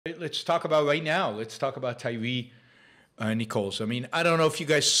Let's talk about right now. Let's talk about Tyre Nichols. I mean, I don't know if you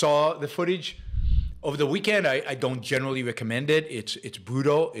guys saw the footage over the weekend. I don't generally recommend it. It's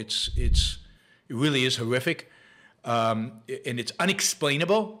brutal. It really is horrific, and it's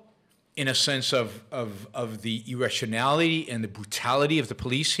unexplainable in a sense of the irrationality and the brutality of the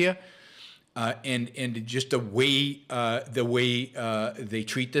police here, and just the way they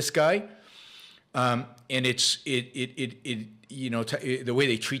treat this guy. And the way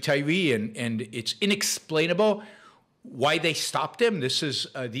they treat Tyre, and it's inexplainable why they stopped him. This is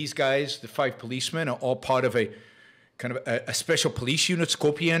these guys, the 5 policemen, are all part of a kind of a special police unit,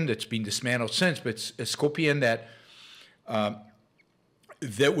 Scorpion, that's been dismantled since, but it's a Scorpion that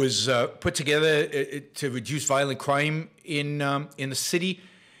was put together to reduce violent crime in the city,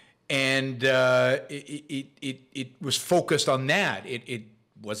 and it was focused on that. It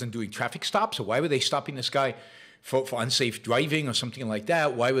wasn't doing traffic stops, so why were they stopping this guy for unsafe driving or something like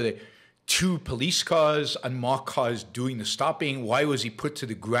that? Why were there 2 police cars, unmarked cars, doing the stopping? Why was he put to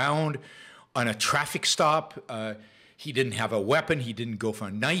the ground on a traffic stop? He didn't have a weapon. He didn't go for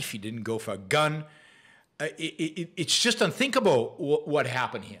a knife. He didn't go for a gun. It's just unthinkable what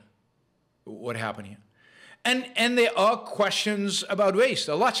happened here. What happened here? And there are questions about race.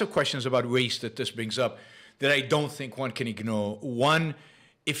 There are lots of questions about race that this brings up that I don't think one can ignore. One,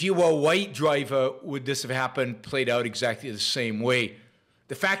 if you were a white driver, would this have happened, played out exactly the same way?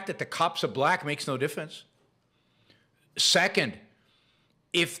 The fact that the cops are black makes no difference. Second,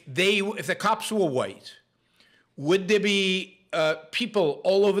 if the cops were white, would there be people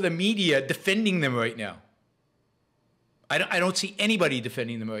all over the media defending them right now? I don't see anybody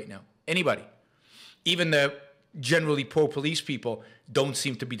defending them right now. Anybody. Even the generally pro-police people don't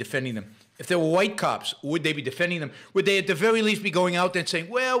seem to be defending them. If there were white cops, would they be defending them? Would they at the very least be going out there and saying,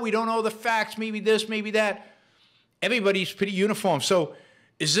 well, we don't know the facts, maybe this, maybe that? Everybody's pretty uniform. So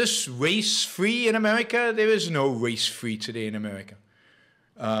is this race-free in America? There is no race-free today in America,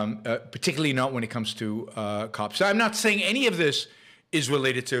 particularly not when it comes to cops. So I'm not saying any of this is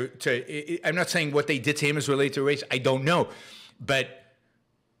related to I'm not saying what they did to him is related to race. I don't know. But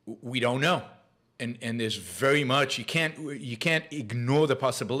we don't know. And there's very much, you can't ignore the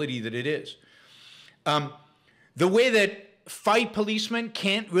possibility that it is. The way that 5 policemen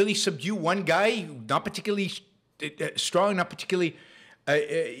can't really subdue one guy, not particularly strong, not particularly,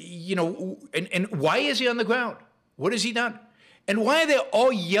 and why is he on the ground? What has he done? And why are they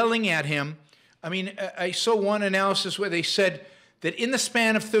all yelling at him? I mean, I saw one analysis where they said that in the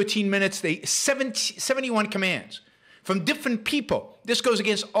span of 13 minutes, 71 commands from different people. This goes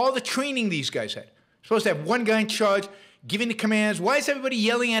against all the training these guys had. Supposed to have one guy in charge, giving the commands. Why is everybody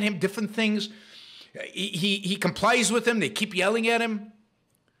yelling at him different things? He complies with them. They keep yelling at him.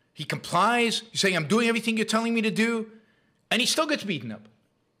 He complies. He's saying, I'm doing everything you're telling me to do. And he still gets beaten up.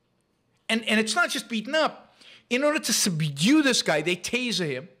 And it's not just beaten up. In order to subdue this guy, they taser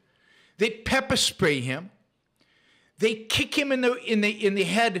him. They pepper spray him. They kick him in the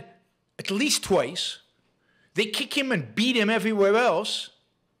head at least twice. They kick him and beat him everywhere else.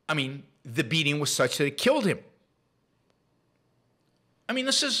 I mean, the beating was such that it killed him. I mean,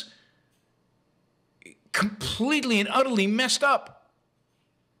 this is completely and utterly messed up.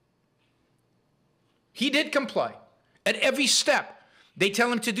 He did comply. At every step, they tell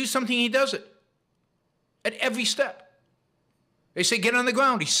him to do something, he does it. At every step. They say, get on the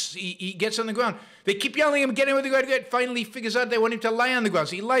ground. He gets on the ground. They keep yelling at him, get him on the ground. Finally, he figures out they want him to lie on the ground,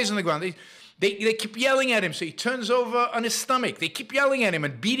 so he lies on the ground. They keep yelling at him, so he turns over on his stomach. They keep yelling at him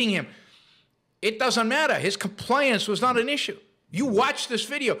and beating him. It doesn't matter. His compliance was not an issue. You watch this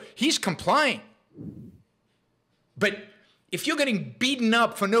video. He's complying. But if you're getting beaten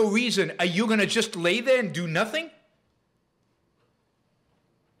up for no reason, are you going to just lay there and do nothing?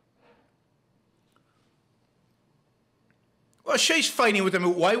 Well, Shay's fighting with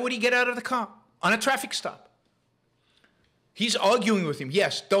him. Why would he get out of the car on a traffic stop? He's arguing with him.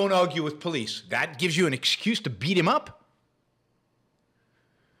 Yes, don't argue with police. That gives you an excuse to beat him up.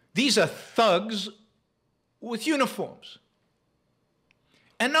 These are thugs with uniforms.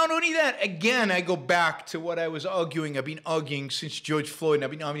 And not only that, again, I go back to what I was arguing. I've been arguing since George Floyd, and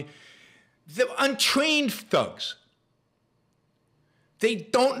I've been arguing. The untrained thugs. They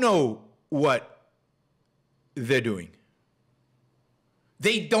don't know what they're doing.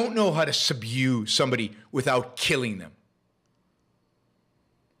 They don't know how to subdue somebody without killing them.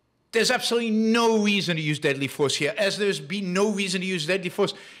 There's absolutely no reason to use deadly force here, as there's been no reason to use deadly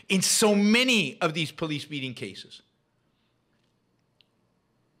force in so many of these police beating cases.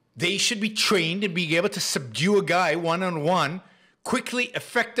 They should be trained and be able to subdue a guy one-on-one quickly,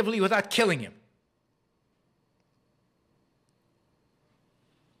 effectively, without killing him.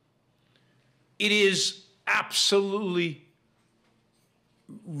 it is absolutely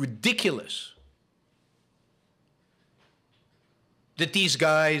ridiculous that these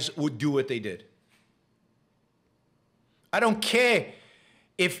guys would do what they did. I don't care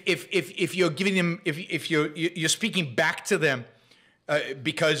if you're giving them, if you're speaking back to them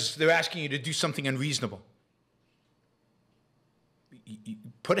because they're asking you to do something unreasonable. You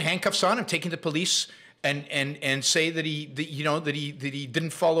put handcuffs on him, take him to police, and say that he didn't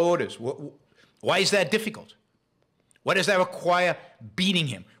follow orders. Why is that difficult? Why does that require beating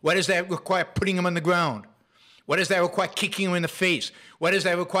him? Why does that require putting him on the ground? Why does that require kicking him in the face? Why does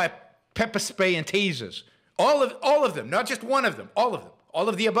that require pepper spray and tasers? All of them, not just one of them, all of them, all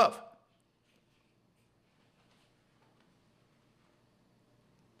of the above.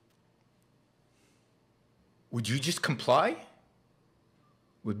 Would you just comply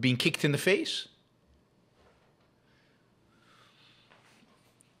with being kicked in the face?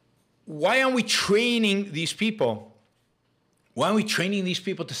 Why aren't we training these people? Why aren't we training these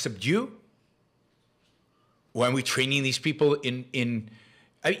people to subdue? Why aren't we training these people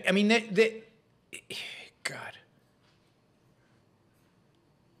I mean, God.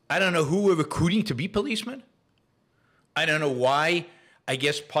 I don't know who we're recruiting to be policemen. I don't know why. I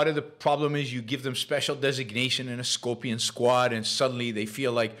guess part of the problem is you give them special designation in a Scorpion squad and suddenly they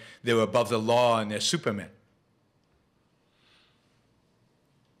feel like they're above the law and they're Superman.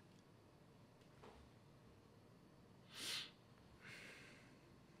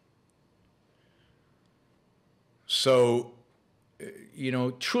 So,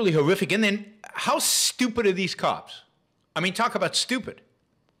 truly horrific. And then how stupid are these cops? I mean, talk about stupid.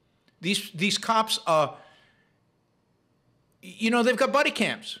 These cops are, they've got body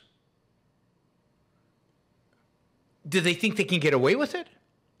cams. Do they think they can get away with it?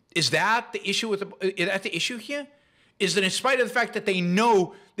 Is that the issue is that the issue here? Is that in spite of the fact that they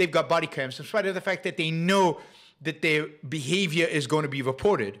know they've got body cams, in spite of the fact that they know that their behavior is going to be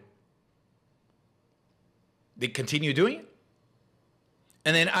reported, they continue doing it?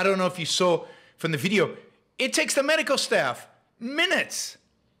 And then I don't know if you saw from the video, it takes the medical staff minutes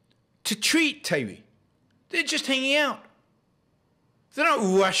to treat Tyre. They're just hanging out. They're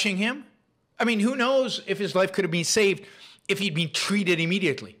not rushing him. I mean, who knows if his life could have been saved if he'd been treated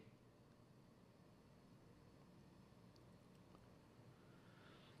immediately.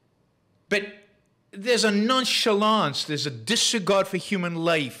 But there's a nonchalance, there's a disregard for human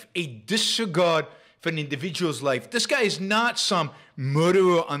life, a disregard for an individual's life. This guy is not some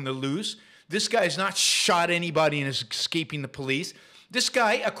murderer on the loose. This guy has not shot anybody and is escaping the police. This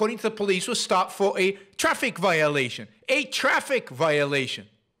guy, according to the police, was stopped for a traffic violation. A traffic violation.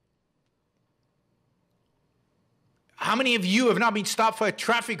 How many of you have not been stopped for a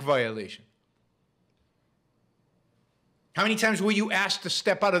traffic violation? How many times were you asked to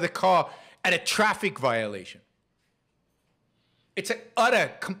step out of the car at a traffic violation? It's an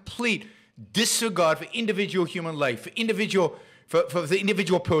utter, complete disregard for individual human life, for the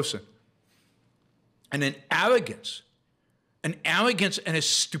individual person. And an arrogance and a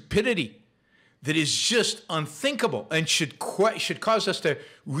stupidity that is just unthinkable and should cause us to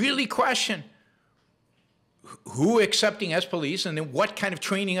really question who we're accepting as police and then what kind of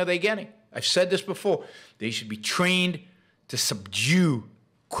training are they getting. I've said this before. They should be trained to subdue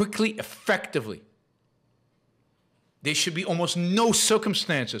quickly, effectively. There should be almost no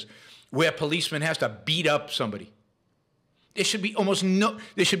circumstances where a policeman has to beat up somebody. There should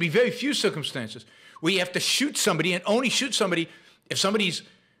be very few circumstances where you have to shoot somebody and only shoot somebody if somebody's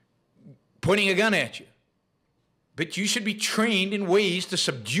pointing a gun at you. But you should be trained in ways to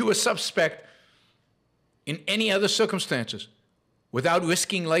subdue a suspect in any other circumstances without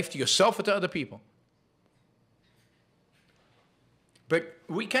risking life to yourself or to other people. But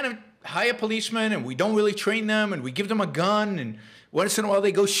we kind of hire policemen and we don't really train them and we give them a gun and once in a while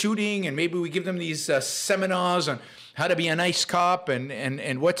they go shooting and maybe we give them these seminars on how to be a nice cop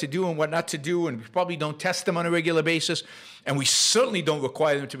and what to do and what not to do, and we probably don't test them on a regular basis, and we certainly don't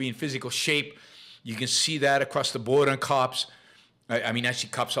require them to be in physical shape. You can see that across the board on cops. I mean, I see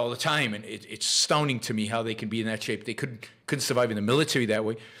cops all the time, and it's astounding to me how they can be in that shape. They couldn't survive in the military that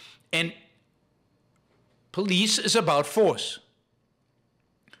way. And police is about force.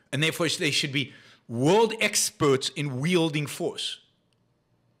 And therefore, they should be world experts in wielding force.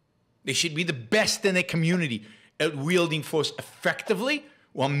 They should be the best in their community at wielding force effectively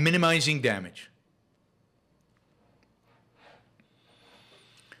while minimizing damage.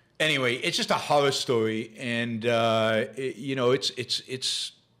 Anyway, it's just a horror story, and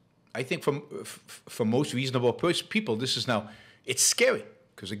it's. I think for most reasonable people, this is now, it's scary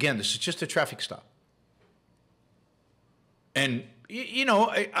because again, this is just a traffic stop, and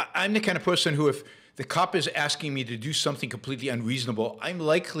I'm the kind of person who, if the cop is asking me to do something completely unreasonable, I'm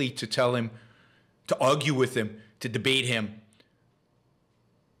likely to tell him, to argue with him, to debate him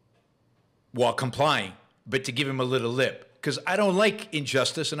while complying, but to give him a little lip, because I don't like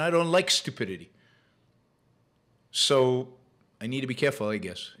injustice and I don't like stupidity. So I need to be careful, I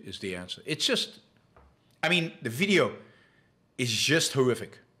guess, is the answer. It's just, I mean, the video is just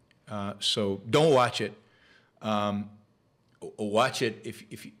horrific. So don't watch it. Or watch it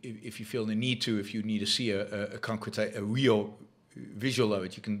if you feel the need to. If you need to see a concrete, a real visual of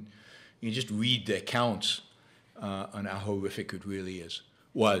it, you can just read the accounts on how horrific it really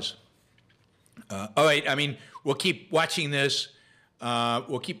was. All right. I mean, we'll keep watching this.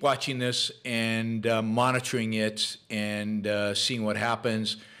 We'll keep watching this and monitoring it and seeing what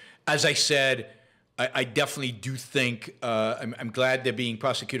happens. As I said, I definitely do think I'm glad they're being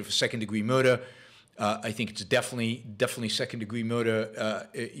prosecuted for second-degree murder. I think it's definitely second-degree murder.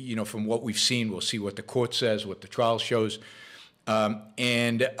 From what we've seen, we'll see what the court says, what the trial shows,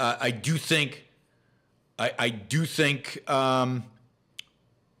 and I do think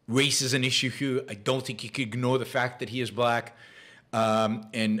race is an issue here. I don't think you can ignore the fact that he is black,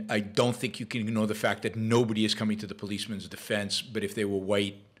 and I don't think you can ignore the fact that nobody is coming to the policeman's defense. But if they were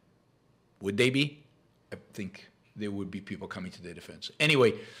white, would they be? I think there would be people coming to their defense.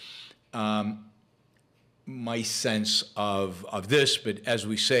 Anyway, my sense of this, but as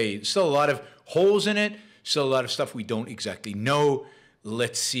we say, still a lot of holes in it, still a lot of stuff we don't exactly know.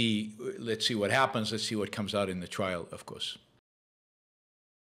 Let's see what happens. Let's see what comes out in the trial, of course.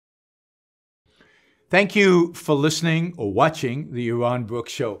 Thank you for listening or watching the Yaron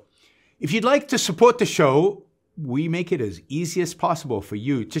Brooks Show. If you'd like to support the show, we make it as easy as possible for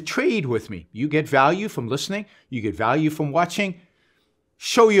you to trade with me. You get value from listening. You get value from watching.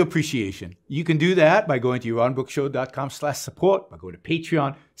 Show your appreciation. You can do that by going to yaronbrookshow.com/support, by going to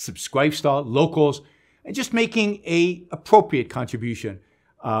Patreon, Subscribestar, Locals, and just making a appropriate contribution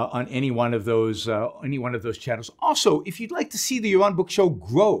on any one of those channels. Also, if you'd like to see the Yaron Brooks Show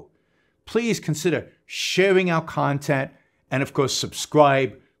grow, please consider sharing our content and, of course,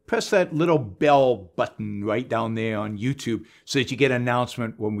 subscribe. Press that little bell button right down there on YouTube so that you get an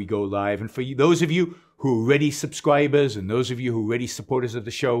announcement when we go live. And for those of you who are already subscribers and those of you who are already supporters of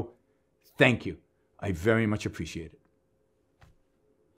the show, thank you. I very much appreciate it.